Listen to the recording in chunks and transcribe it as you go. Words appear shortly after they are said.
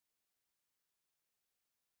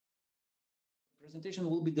Presentation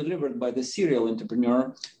will be delivered by the serial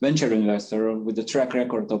entrepreneur, venture investor with a track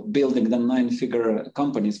record of building the 9-figure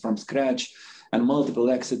companies from scratch and multiple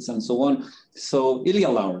exits and so on. So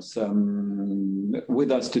Ilja Laurs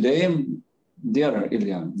with us today. Dear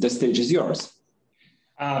Ilja, the stage is yours.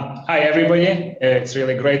 Hi, everybody. It's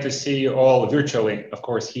really great to see you all virtually, of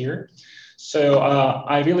course, here. So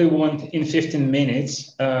I really want in 15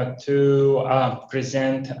 minutes to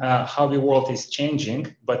present how the world is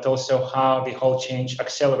changing, but also how the whole change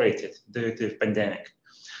accelerated due to the pandemic.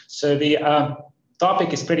 So the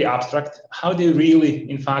topic is pretty abstract. How do you really,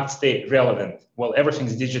 in fact, stay relevant? Well,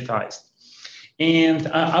 everything's digitized. And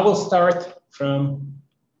I will start from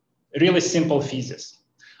a really simple thesis.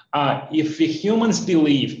 If the humans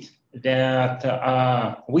believed that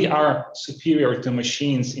we are superior to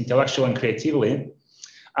machines intellectually and creatively,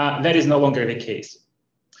 that is no longer the case.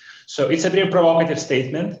 So it's a very provocative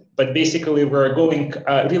statement, but basically we're going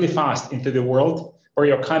really fast into the world where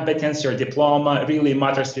your competence, your diploma really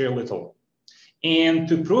matters very little. And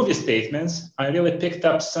to prove these statements, I really picked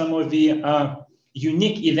up some of the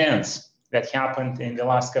unique events that happened in the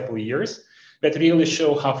last couple of years that really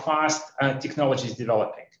show how fast technology is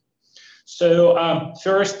developing. So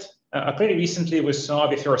first, pretty recently we saw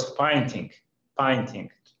the first painting,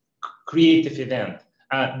 creative event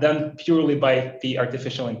done purely by the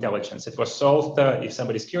artificial intelligence. It was sold, if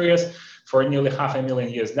somebody's curious, for nearly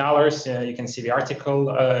 $500,000 US. You can see the article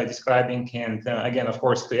describing, and again, of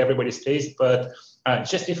course, to everybody's taste, but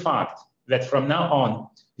just the fact that from now on,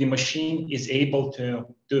 the machine is able to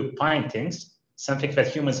do paintings, something that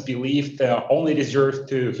humans believed only reserved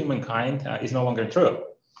to humankind, is no longer true.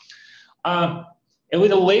 A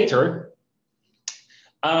little later,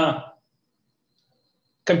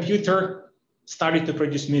 computer started to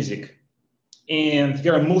produce music. And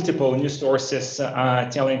there are multiple news sources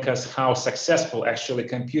telling us how successful actually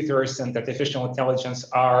computers and artificial intelligence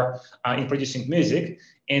are in producing music.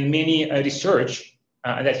 And many research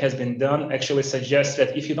that has been done actually suggests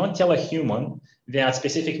that if you don't tell a human that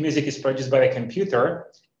specific music is produced by a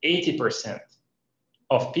computer, 80%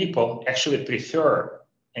 of people actually prefer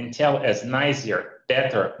and tell as nicer,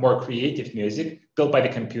 better, more creative music built by the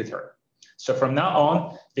computer. So from now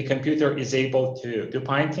on, the computer is able to do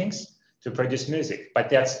paintings, to produce music, but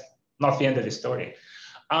that's not the end of the story.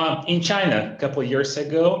 In China, a couple of years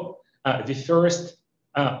ago, the first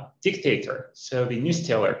dictator, so the news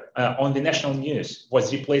teller on the national news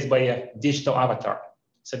was replaced by a digital avatar.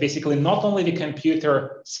 So basically not only the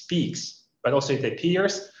computer speaks, but also it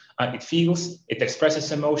appears, it feels, it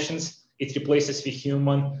expresses emotions, it replaces the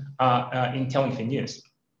human in telling the news.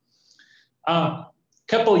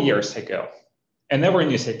 Couple years ago, another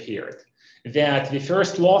news appeared that the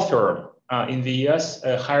first law firm in the US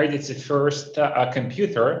hired its first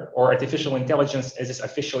computer or artificial intelligence as its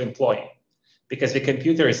official employee, because the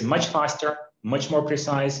computer is much faster, much more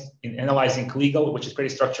precise in analyzing legal, which is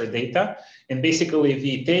pretty structured data. And basically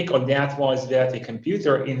the take on that was that the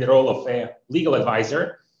computer in the role of a legal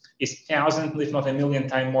advisor is 1,000, if not 1,000,000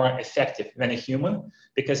 times more effective than a human,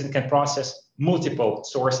 because it can process multiple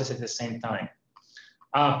sources at the same time.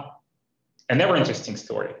 Another interesting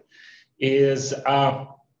story is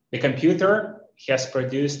the computer has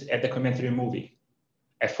produced a documentary movie,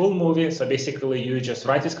 a full movie. So basically you just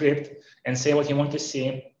write a script and say what you want to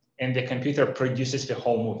see, and the computer produces the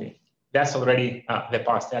whole movie. That's already the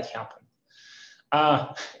past that happened.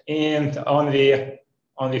 And on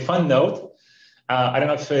the fun note, I don't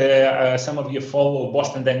know if some of you follow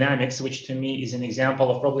Boston Dynamics, which to me is an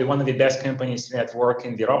example of probably one of the best companies that work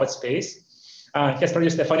in the robot space. It has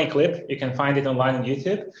produced a funny clip. You can find it online on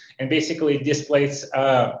YouTube, and basically it displays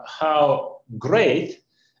how great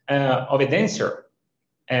of a dancer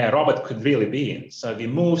a robot could really be. So the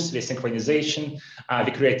moves, the synchronization,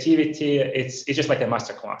 the creativity, it's just like a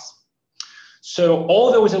masterclass. So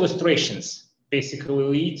all those illustrations basically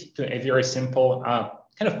lead to a very simple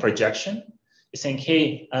kind of projection, saying,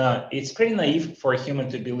 hey, it's pretty naive for a human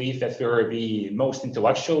to believe that we're the most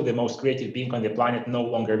intellectual, the most creative being on the planet. No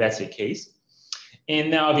longer that's the case.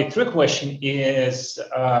 And now the trick question is,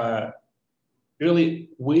 really,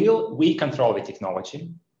 will we control the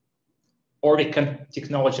technology, or the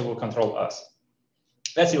technology will control us?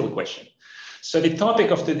 That's the real question. So the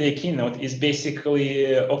topic of today's keynote is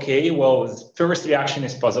basically, okay, well, first reaction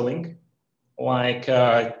is puzzling. Like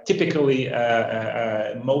typically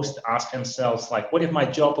most ask themselves, like, what if my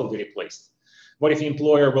job will be replaced? What if the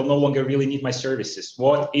employer will no longer really need my services?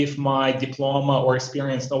 What if my diploma or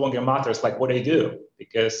experience no longer matters? Like, what do I do?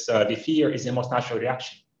 Because the fear is the most natural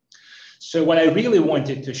reaction. So what I really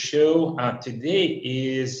wanted to show today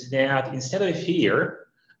is that instead of fear,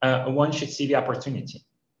 one should see the opportunity.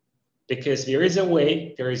 because there is a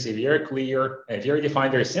way, there is a very clear, a very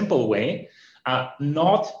defined, very simple way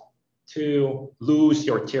not to lose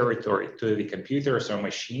your territory to the computers or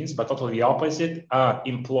machines, but totally the opposite,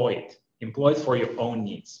 employ it for your own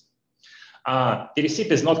needs. The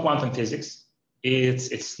recipe is not quantum physics.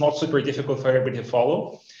 It's not super difficult for everybody to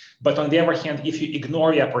follow. But on the other hand, if you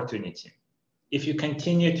ignore the opportunity, if you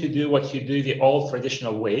continue to do what you do the old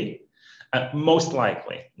traditional way, most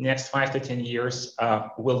likely next 5 to 10 years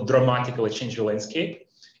will dramatically change the landscape.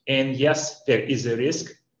 And yes, there is a risk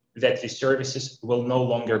that the services will no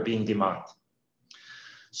longer be in demand.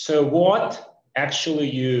 So what actually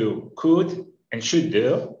you could and should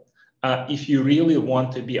do if you really want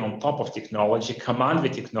to be on top of technology, command the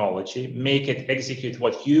technology, make it execute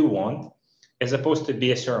what you want, as opposed to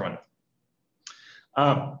be a servant.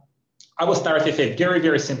 I will start with a very,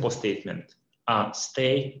 very simple statement.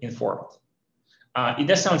 Stay informed. It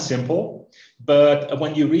does sound simple, but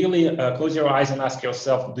when you really close your eyes and ask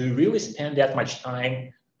yourself, do you really spend that much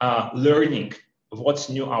time learning what's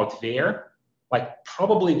new out there? Like,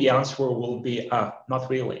 probably the answer will be not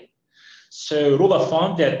really. So rule of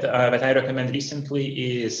thumb that I recommend recently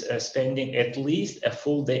is spending at least a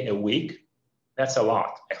full day a week. That's a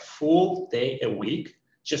lot. A full day a week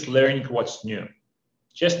just learning what's new,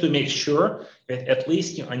 just to make sure that at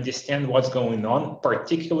least you understand what's going on,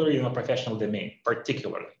 particularly in a professional domain,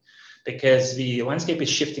 particularly because the landscape is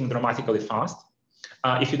shifting dramatically fast.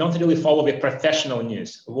 If you don't really follow the professional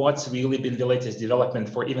news, what's really been the latest development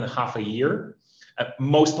for even half a year,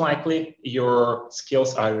 most likely your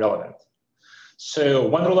skills are irrelevant. So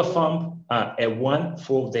one rule of thumb, a one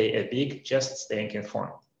full day a week, just staying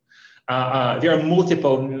informed. There are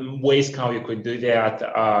multiple ways how you could do that.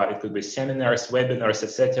 It could be seminars, webinars,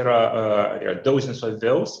 etc. There are dozens of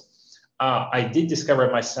those. I did discover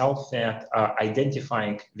myself that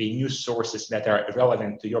identifying the news sources that are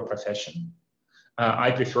relevant to your profession. I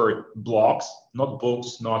prefer blogs, not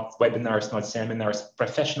books, not webinars, not seminars.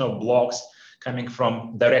 Professional blogs coming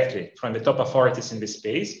from directly from the top authorities in the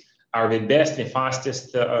space are the best, the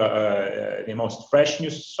fastest, the most fresh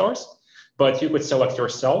news source, but you could select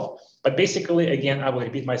yourself. But basically, again, I will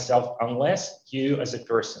repeat myself, unless you as a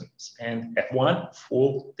person spend one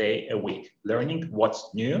full day a week learning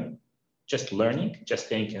what's new, just learning, just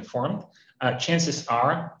staying informed, chances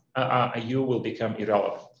are you will become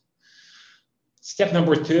irrelevant. Step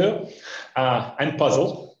number 2, I'm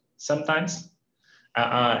puzzled sometimes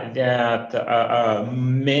that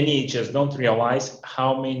many just don't realize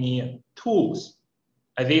how many tools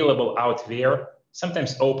available out there,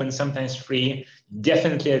 sometimes open, sometimes free,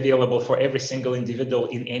 definitely available for every single individual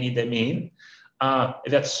in any domain,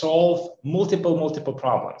 that solve multiple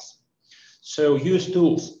problems. So use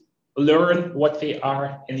tools, learn what they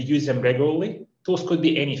are and use them regularly. Tools could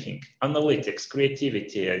be anything: analytics,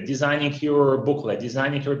 creativity, designing your booklet,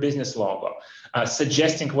 designing your business logo,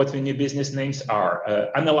 suggesting what the new business names are,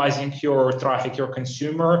 analyzing your traffic, your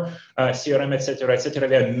consumer, CRM, etc., etc.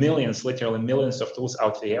 There are millions, literally millions of tools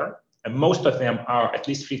out there, and most of them are at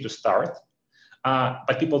least free to start,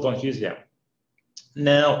 but people don't use them.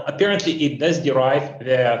 Now, apparently, it does derive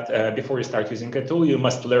that before you start using a tool, you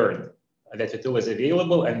must learn that the tool is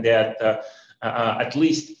available and that at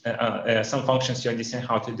least some functions you understand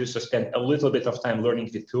how to do, so spend a little bit of time learning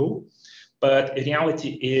the tool. But the reality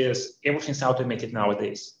is everything's automated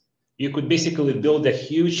nowadays. You could basically build a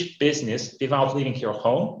huge business without leaving your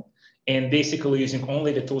home and basically using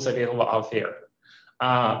only the tools available out there.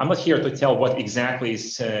 I'm not here to tell what exactly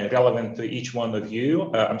is relevant to each one of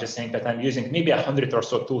you. I'm just saying that I'm using maybe 100 or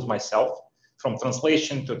so tools myself, from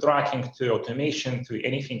translation to tracking to automation to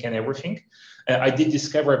anything and everything. I did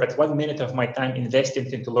discover that 1 minute of my time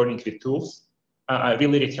invested into learning the tools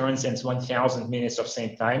really returns into 1,000 minutes of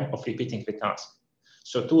same time of repeating the task.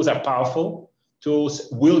 So tools are powerful. Tools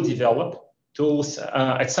will develop. Tools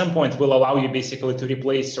at some point will allow you basically to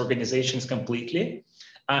replace organizations completely.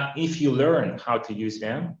 If you learn how to use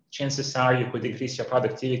them, chances are you could increase your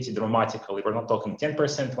productivity dramatically. We're not talking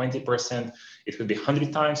 10%, 20%. It could be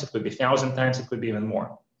 100 times, it could be 1,000 times, it could be even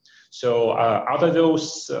more. So out of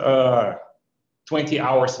those 20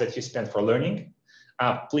 hours that you spend for learning,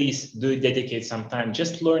 please do dedicate some time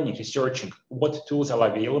just learning, researching what tools are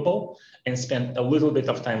available, and spend a little bit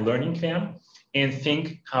of time learning them, and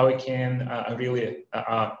think how you can really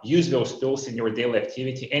use those tools in your daily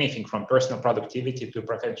activity, anything from personal productivity to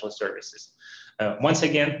professional services. Once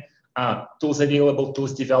again, tools available,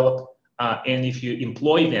 tools develop, and if you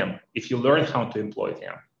employ them, if you learn how to employ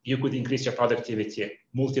them, you could increase your productivity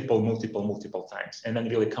multiple times, and then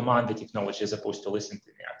really command the technology as opposed to listen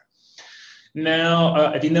to that.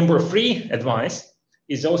 Now, the number 3 advice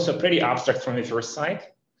is also pretty abstract from the first side.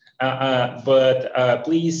 But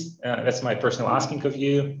please, that's my personal asking of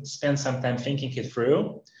you, spend some time thinking it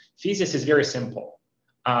through. Thesis is very simple.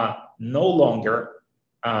 No longer,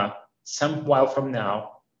 some while from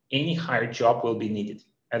now, any higher job will be needed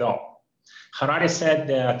at all. Harari said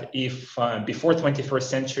that if before 21st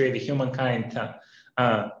century, the humankind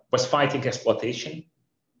was fighting exploitation,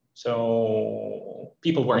 so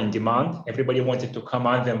people were in demand, everybody wanted to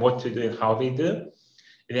command them what to do and how they do.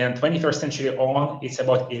 Then 21st century on, it's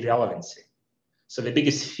about irrelevancy. So the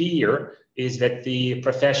biggest fear is that the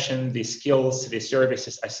profession, the skills, the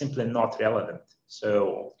services are simply not relevant.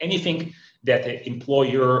 So anything that an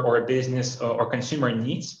employer or a business or consumer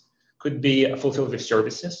needs could be fulfilled with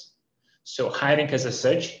services. So hiring as a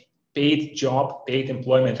such, paid job, paid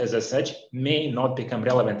employment as a such may not become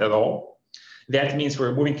relevant at all. That means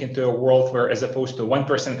we're moving into a world where, as opposed to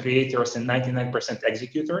 1% creators and 99%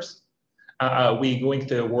 executors, we're going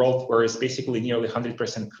to a world where it's basically nearly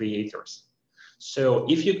 100% creators. So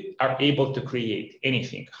if you are able to create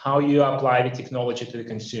anything, how you apply the technology to the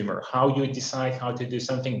consumer, how you decide how to do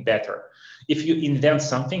something better, if you invent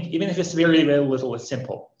something, even if it's very, very little, it's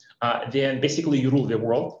simple, then basically you rule the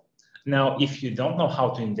world. Now, if you don't know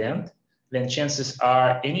how to invent, then chances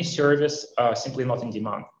are any service simply not in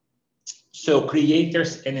demand. So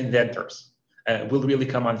creators and inventors will really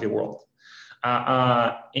command the world.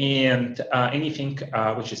 And anything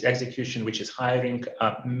which is execution, which is hiring,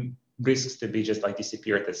 risks to be just like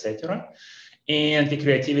disappeared, etc. And the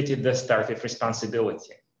creativity does start with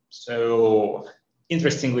responsibility. So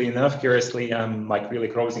interestingly enough, curiously, I'm like really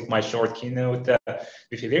closing my short keynote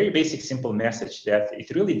with a very basic, simple message that it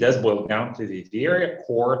really does boil down to the very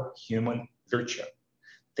core human virtue.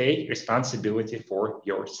 Take responsibility for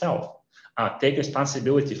yourself. Take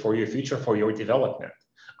responsibility for your future, for your development.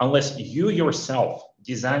 Unless you yourself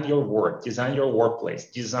design your work, design your workplace,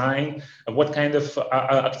 design what kind of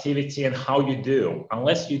activity and how you do,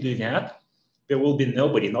 unless you do that, there will be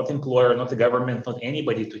nobody, not employer, not the government, not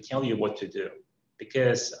anybody to tell you what to do.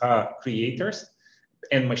 Because creators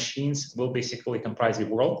and machines will basically comprise the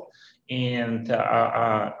world. And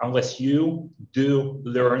unless you do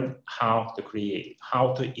learn how to create,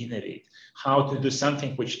 how to innovate, how to do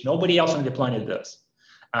something which nobody else on the planet does,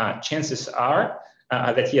 chances are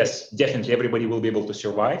that yes, definitely everybody will be able to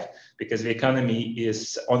survive because the economy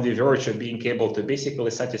is on the verge of being able to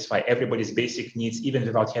basically satisfy everybody's basic needs even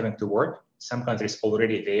without having to work. Some countries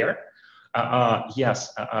already there.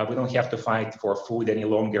 Yes, we don't have to fight for food any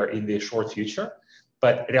longer in the short future,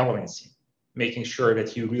 but relevancy, making sure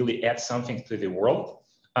that you really add something to the world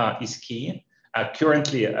is key.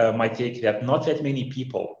 Currently, my take that not that many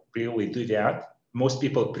people really do that. Most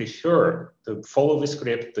people prefer to follow the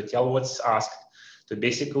script, to tell what's asked, to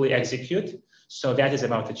basically execute. So that is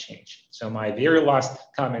about to change. So my very last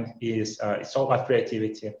comment is it's all about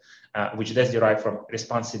creativity, which does derive from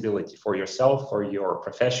responsibility for yourself, for your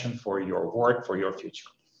profession, for your work, for your future.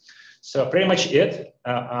 So pretty much it.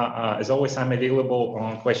 As always, I'm available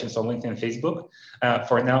on questions on LinkedIn and Facebook.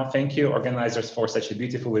 For now, thank you, organizers, for such a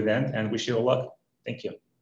beautiful event and wish you all luck. Thank you.